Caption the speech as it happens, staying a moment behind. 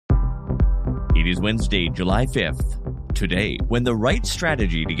It is Wednesday, July 5th. Today, when the right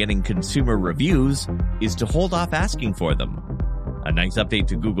strategy to getting consumer reviews is to hold off asking for them. A nice update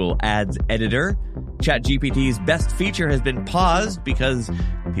to Google Ads Editor. ChatGPT's best feature has been paused because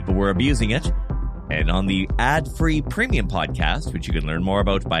people were abusing it. And on the ad-free premium podcast, which you can learn more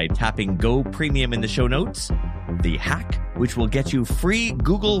about by tapping Go Premium in the show notes, the hack which will get you free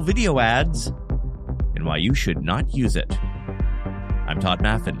Google video ads and why you should not use it. I'm Todd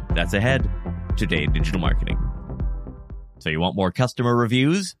Maffin. That's ahead today in digital marketing. So you want more customer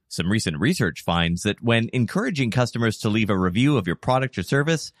reviews? Some recent research finds that when encouraging customers to leave a review of your product or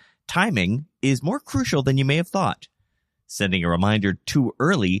service, timing is more crucial than you may have thought. Sending a reminder too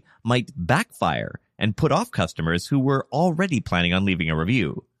early might backfire and put off customers who were already planning on leaving a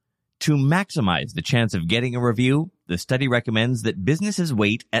review. To maximize the chance of getting a review, the study recommends that businesses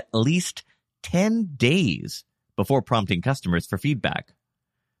wait at least 10 days before prompting customers for feedback.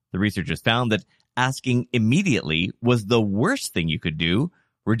 The researchers found that asking immediately was the worst thing you could do,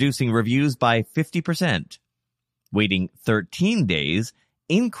 reducing reviews by 50%. Waiting 13 days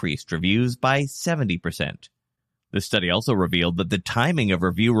increased reviews by 70%. The study also revealed that the timing of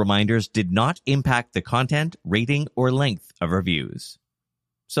review reminders did not impact the content, rating, or length of reviews.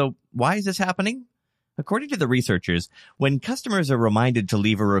 So why is this happening? According to the researchers, when customers are reminded to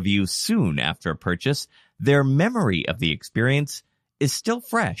leave a review soon after a purchase, their memory of the experience is still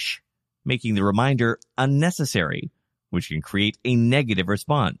fresh, making the reminder unnecessary, which can create a negative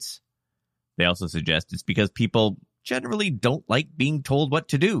response. They also suggest it's because people generally don't like being told what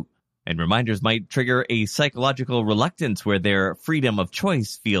to do, and reminders might trigger a psychological reluctance where their freedom of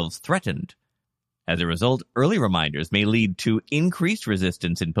choice feels threatened. As a result, early reminders may lead to increased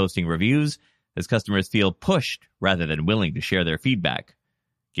resistance in posting reviews as customers feel pushed rather than willing to share their feedback.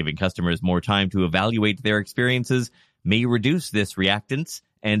 Giving customers more time to evaluate their experiences may reduce this reactance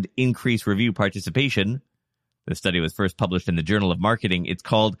and increase review participation. The study was first published in the Journal of Marketing. It's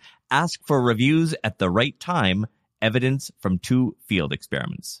called Ask for Reviews at the Right Time, Evidence from 2 Field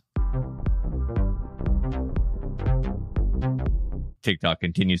Experiments. TikTok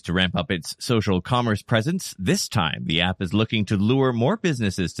continues to ramp up its social commerce presence. This time, the app is looking to lure more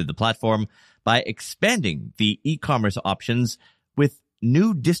businesses to the platform by expanding the e-commerce options with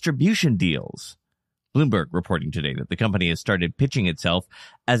new distribution deals. Bloomberg reporting today that the company has started pitching itself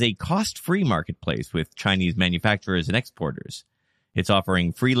as a cost-free marketplace with Chinese manufacturers and exporters. It's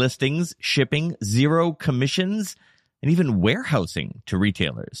offering free listings, shipping, 0 commissions, and even warehousing to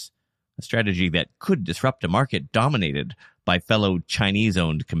retailers, a strategy that could disrupt a market dominated by fellow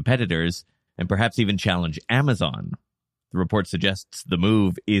Chinese-owned competitors and perhaps even challenge Amazon. The report suggests the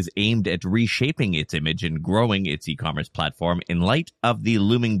move is aimed at reshaping its image and growing its e-commerce platform in light of the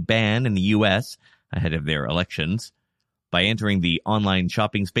looming ban in the U.S. ahead of their elections. By entering the online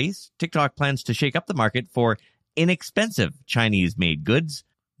shopping space, TikTok plans to shake up the market for inexpensive Chinese-made goods,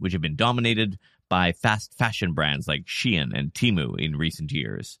 which have been dominated by fast fashion brands like Shein and Temu in recent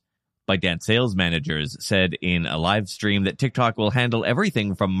years. ByteDance sales managers said in a live stream that TikTok will handle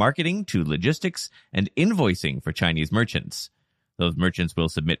everything from marketing to logistics and invoicing for Chinese merchants. Those merchants will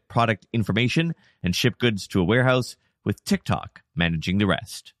submit product information and ship goods to a warehouse, with TikTok managing the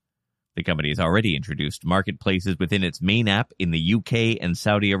rest. The company has already introduced marketplaces within its main app in the UK and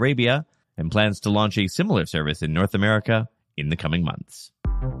Saudi Arabia and plans to launch a similar service in North America in the coming months.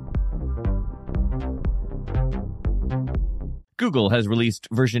 Google has released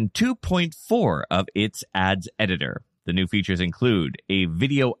version 2.4 of its Ads Editor. The new features include a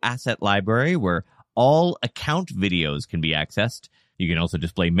video asset library where all account videos can be accessed. You can also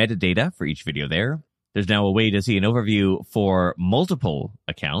display metadata for each video there. There's now a way to see an overview for multiple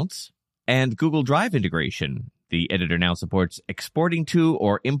accounts. And Google Drive integration. The editor now supports exporting to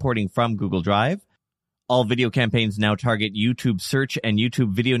or importing from Google Drive. All video campaigns now target YouTube search and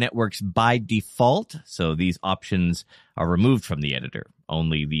YouTube video networks by default, so these options are removed from the editor.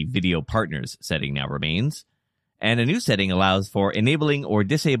 Only the video partners setting now remains. And a new setting allows for enabling or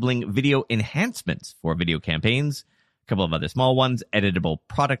disabling video enhancements for video campaigns. A couple of other small ones, editable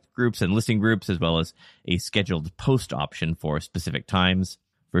product groups and listing groups, as well as a scheduled post option for specific times.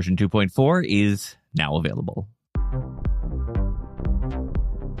 Version 2.4 is now available.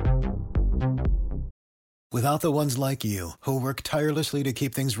 Without the ones like you, who work tirelessly to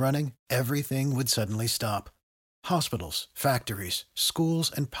keep things running, everything would suddenly stop. Hospitals, factories,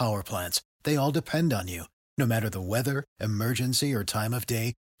 schools, and power plants, they all depend on you. No matter the weather, emergency, or time of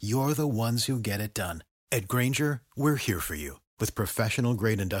day, you're the ones who get it done. At Grainger, we're here for you with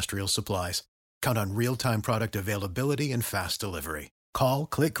professional-grade industrial supplies. Count on real-time product availability and fast delivery. Call,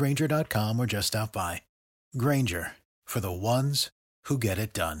 click Grainger.com, or just stop by. Grainger, for the ones who get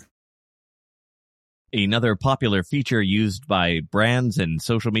it done. Another popular feature used by brands and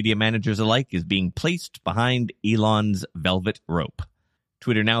social media managers alike is being placed behind Elon's velvet rope.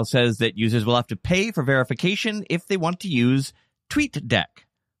 Twitter now says that users will have to pay for verification if they want to use TweetDeck,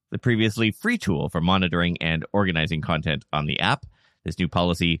 the previously free tool for monitoring and organizing content on the app. This new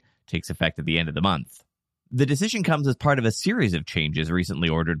policy takes effect at the end of the month. The decision comes as part of a series of changes recently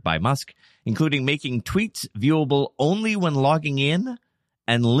ordered by Musk, including making tweets viewable only when logging in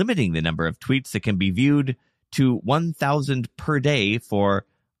and limiting the number of tweets that can be viewed to 1,000 per day for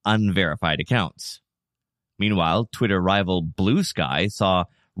unverified accounts. Meanwhile, Twitter rival Blue Sky saw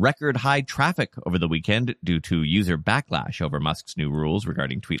record high traffic over the weekend due to user backlash over Musk's new rules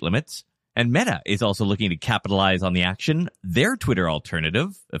regarding tweet limits. And Meta is also looking to capitalize on the action. Their Twitter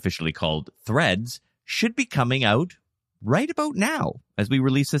alternative, officially called Threads, should be coming out right about now as we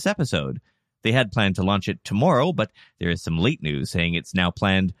release this episode. They had planned to launch it tomorrow, but there is some late news saying it's now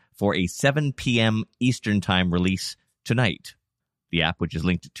planned for a 7 p.m. Eastern Time release tonight. The app, which is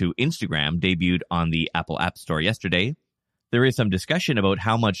linked to Instagram, debuted on the Apple App Store yesterday. There is some discussion about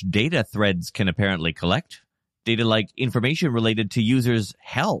how much data Threads can apparently collect. Data like information related to users'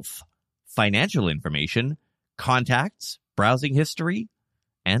 health, financial information, contacts, browsing history,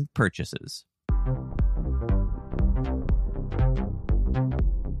 and purchases.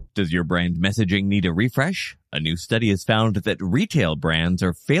 Does your brand messaging need a refresh? A new study has found that retail brands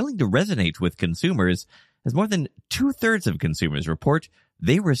are failing to resonate with consumers, as more than 2/3 of consumers report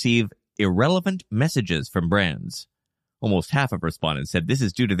they receive irrelevant messages from brands. Almost half of respondents said this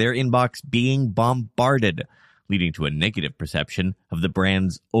is due to their inbox being bombarded, leading to a negative perception of the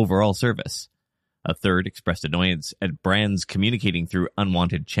brand's overall service. A third expressed annoyance at brands communicating through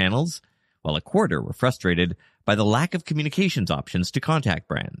unwanted channels, while a quarter were frustrated by the lack of communications options to contact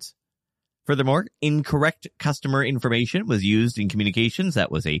brands. Furthermore, incorrect customer information was used in communications.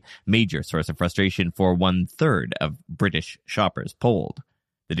 That was a major source of frustration for 1/3 of British shoppers polled.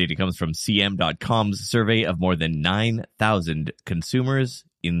 The data comes from CM.com's survey of more than 9,000 consumers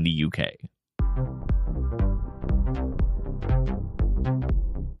in the UK.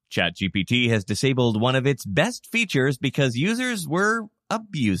 ChatGPT has disabled one of its best features because users were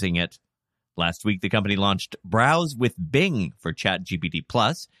abusing it. Last week, the company launched Browse with Bing for ChatGPT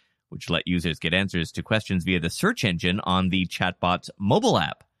Plus, which let users get answers to questions via the search engine on the chatbot's mobile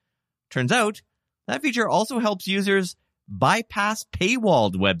app. Turns out, that feature also helps users bypass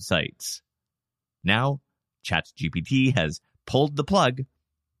paywalled websites. Now, ChatGPT has pulled the plug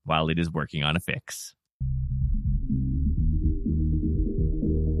while it is working on a fix.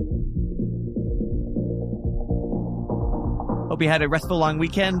 Hope you had a restful long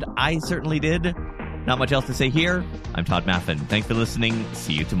weekend. I certainly did. Not much else to say here. I'm Todd Maffin. Thanks for listening.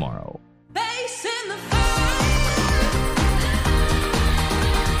 See you tomorrow.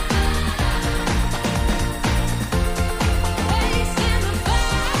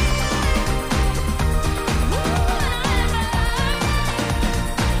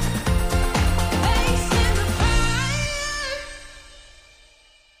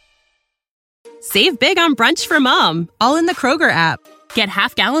 Save big on brunch for mom, all in the Kroger app. Get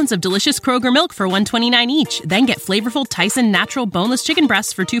half gallons of delicious Kroger milk for $1.29 each. Then get flavorful Tyson natural boneless chicken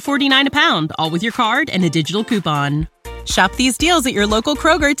breasts for $2.49 a pound, all with your card and a digital coupon. Shop these deals at your local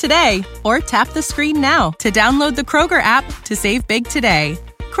Kroger today, or tap the screen now to download the Kroger app to save big today.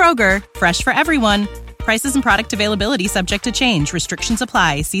 Kroger, fresh for everyone. Prices and product availability subject to change. Restrictions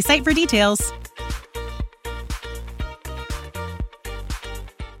apply. See site for details.